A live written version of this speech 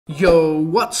Yo,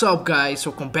 what's up guys,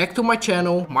 welcome back to my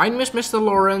channel. My name is Mr.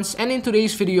 Lawrence and in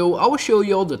today's video I will show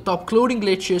you all the top clothing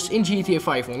glitches in GTA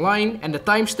 5 Online, and the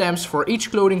timestamps for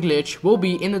each clothing glitch will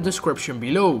be in the description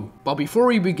below. But before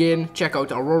we begin, check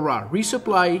out Aurora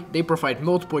Resupply. They provide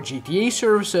multiple GTA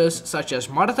services such as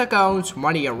modded accounts,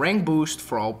 money and rank boost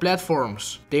for all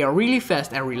platforms. They are really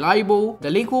fast and reliable. The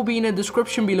link will be in the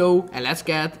description below, and let's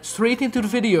get straight into the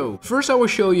video. First I will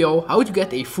show you how to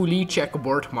get a fully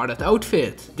checkerboard modded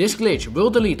outfit. This glitch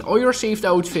will delete all your saved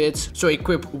outfits, so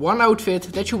equip one outfit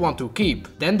that you want to keep,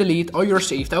 then delete all your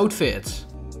saved outfits.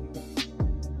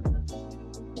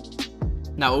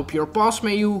 Now open your pause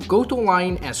menu, go to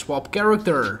online and swap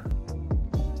character.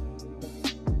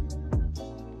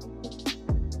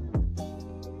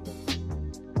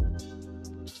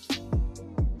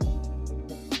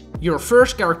 Your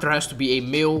first character has to be a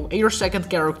male and your second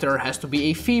character has to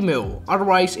be a female,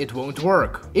 otherwise it won't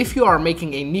work. If you are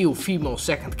making a new female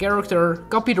second character,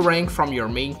 copy the rank from your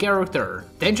main character.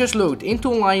 Then just load into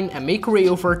online and make your way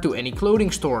over to any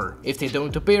clothing store. If they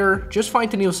don't appear, just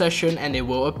find a new session and they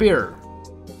will appear.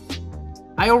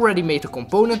 I already made a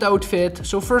component outfit,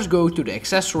 so first go to the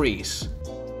accessories.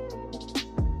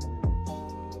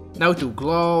 Now to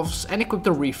gloves and equip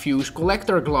the Refuse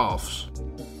Collector gloves.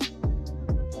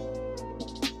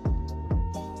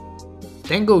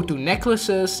 Then go to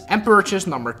necklaces and purchase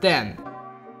number 10.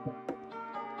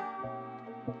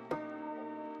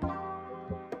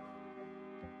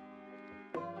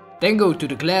 Then go to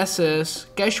the glasses,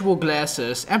 casual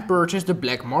glasses, and purchase the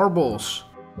black marbles.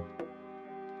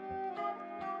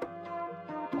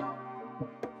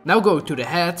 Now go to the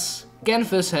hats,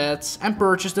 canvas hats, and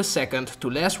purchase the second to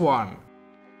last one.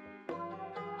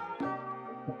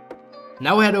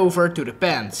 Now head over to the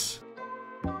pants.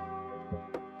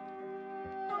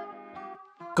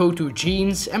 Go to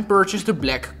jeans and purchase the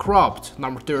black cropped,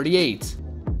 number 38.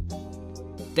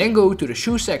 Then go to the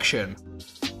shoe section.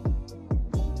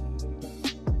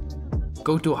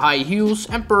 Go to high heels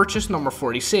and purchase number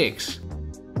 46.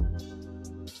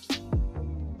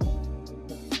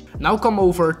 Now come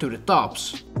over to the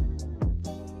tops.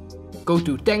 Go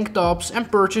to tank tops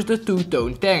and purchase the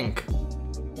two-tone tank.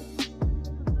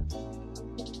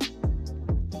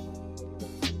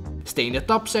 Stay in the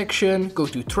top section, go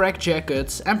to track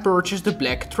jackets and purchase the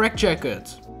black track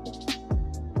jacket.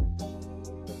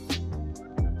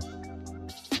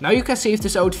 Now you can save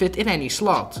this outfit in any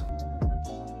slot.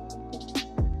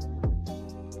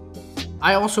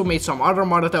 I also made some other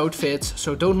modded outfits,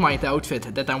 so don't mind the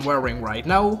outfit that I'm wearing right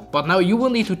now, but now you will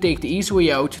need to take the easy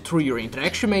way out through your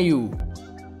interaction menu.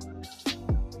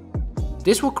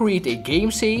 This will create a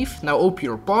game save. Now open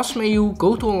your pause menu,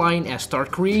 go to online and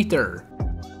start creator.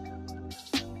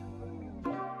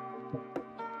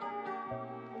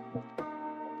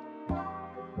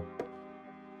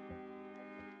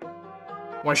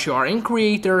 Once you are in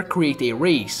creator, create a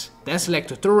race, then select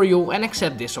tutorial and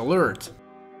accept this alert.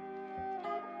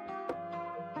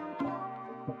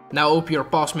 Now open your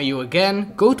pause menu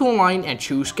again, go to online and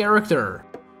choose character.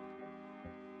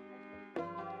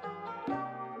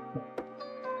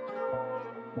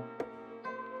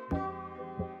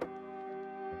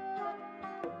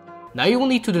 Now you will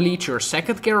need to delete your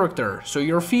second character, so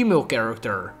your female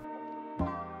character.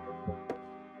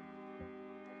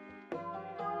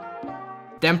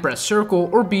 Then press circle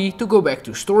or B to go back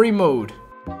to story mode.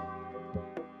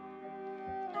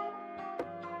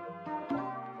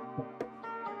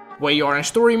 When you are in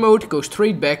story mode, go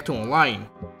straight back to online.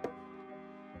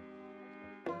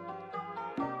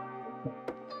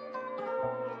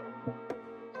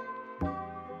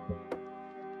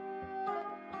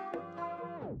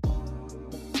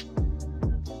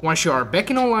 Once you are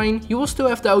back in online, you will still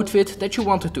have the outfit that you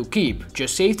wanted to keep.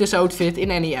 Just save this outfit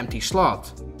in any empty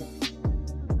slot.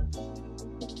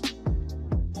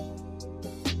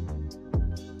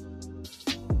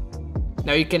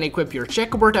 Now you can equip your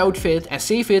checkerboard outfit and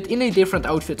save it in a different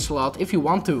outfit slot if you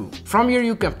want to. From here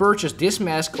you can purchase this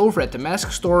mask over at the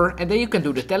mask store, and then you can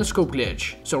do the telescope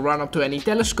glitch. So run up to any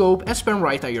telescope and spam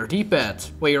right on your D-pad.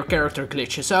 When your character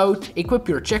glitches out, equip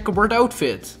your checkerboard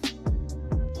outfit.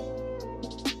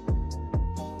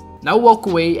 Now walk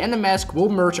away and the mask will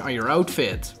merge on your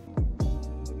outfit.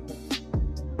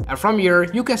 And from here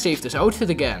you can save this outfit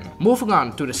again. Moving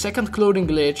on to the second clothing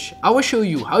glitch, I will show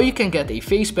you how you can get a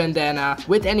face bandana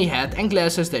with any hat and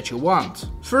glasses that you want.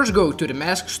 First go to the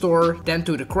mask store, then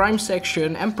to the crime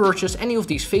section and purchase any of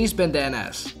these face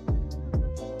bandanas.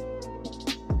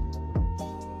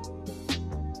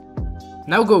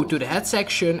 Now go to the hat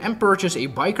section and purchase a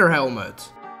biker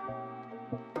helmet.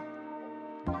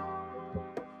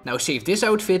 Now save this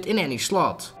outfit in any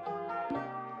slot.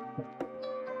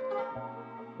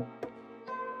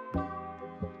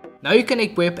 Now you can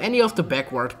equip any of the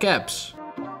backward caps.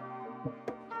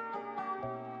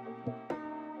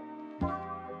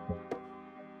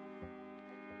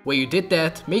 When you did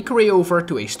that, make your way over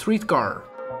to a streetcar.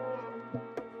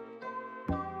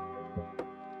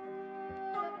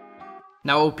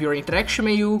 Now open your interaction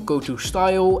menu, go to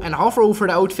style and hover over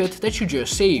the outfit that you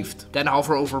just saved. Then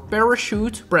hover over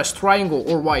parachute, press triangle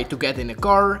or Y to get in the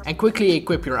car and quickly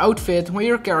equip your outfit when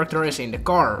your character is in the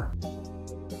car.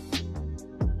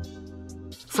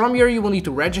 From here you will need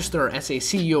to register as a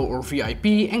CEO or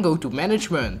VIP and go to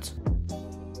management.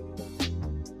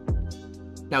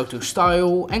 Now to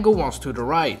style and go once to the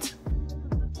right.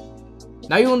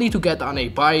 Now you will need to get on a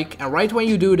bike and right when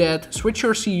you do that, switch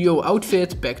your CEO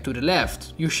outfit back to the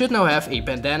left. You should now have a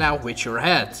bandana with your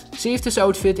head. Save this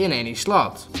outfit in any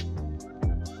slot.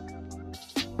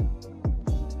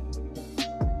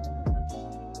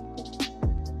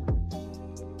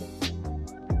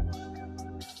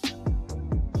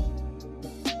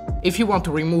 If you want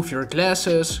to remove your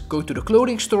glasses, go to the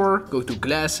clothing store, go to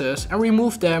glasses and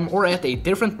remove them or add a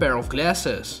different pair of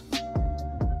glasses.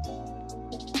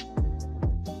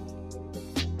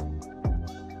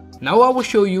 Now I will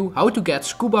show you how to get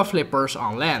scuba flippers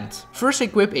on land. First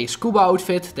equip a scuba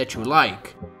outfit that you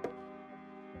like.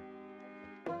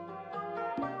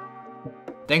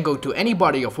 Then go to any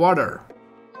body of water.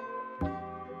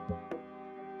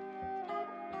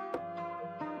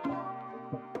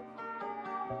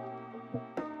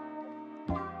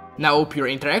 Now open your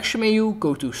interaction menu,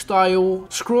 go to style,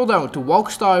 scroll down to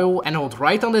walk style and hold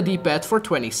right on the D-pad for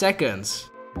 20 seconds.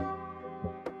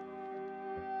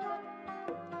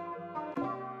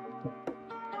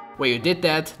 When you did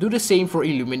that, do the same for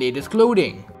illuminated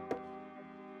clothing.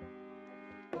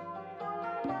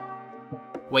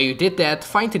 When you did that,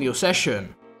 find a new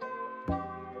session.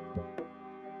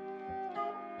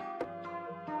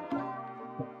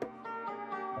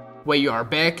 When you are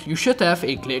back, you should have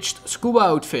a glitched scuba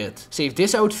outfit. Save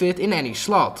this outfit in any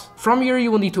slot. From here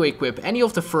you will need to equip any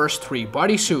of the first 3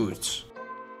 bodysuits.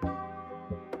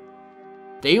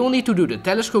 Then you will need to do the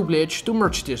telescope glitch to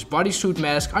merge this bodysuit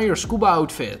mask on your scuba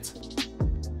outfit.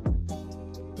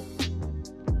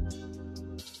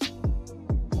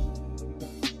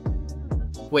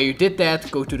 When you did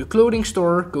that, go to the clothing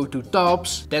store, go to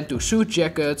tops, then to suit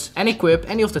jackets and equip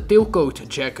any of the tailcoat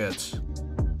jackets.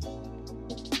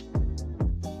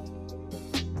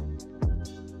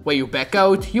 When you back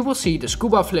out, you will see the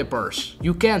scuba flippers.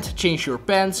 You can't change your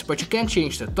pants, but you can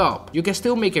change the top. You can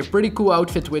still make a pretty cool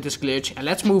outfit with this glitch and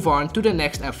let's move on to the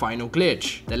next and final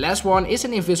glitch. The last one is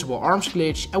an invisible arms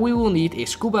glitch and we will need a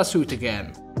scuba suit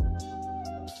again.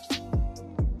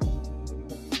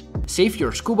 Save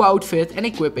your scuba outfit and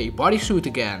equip a bodysuit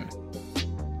again.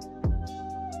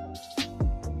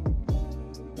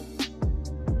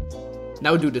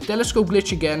 Now do the telescope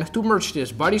glitch again to merge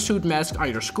this bodysuit mask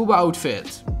on your scuba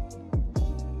outfit.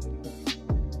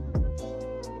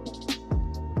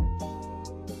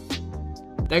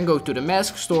 Then go to the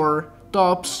mask store,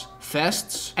 tops,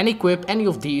 vests and equip any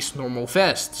of these normal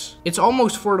vests. It's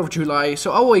almost 4th of July,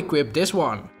 so I will equip this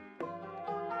one.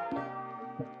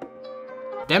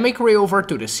 Then make your way over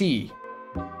to the sea.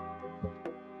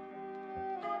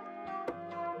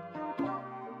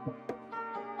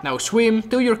 Now swim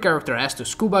till your character has the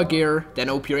scuba gear, then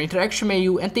open your interaction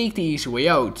menu and take the easy way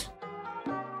out.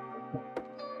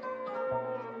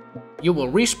 You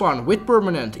will respawn with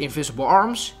permanent invisible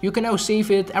arms, you can now save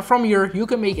it and from here you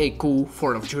can make a cool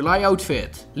 4th of July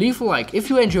outfit. Leave a like if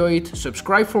you enjoyed,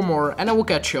 subscribe for more and I will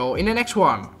catch you all in the next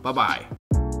one. Bye bye.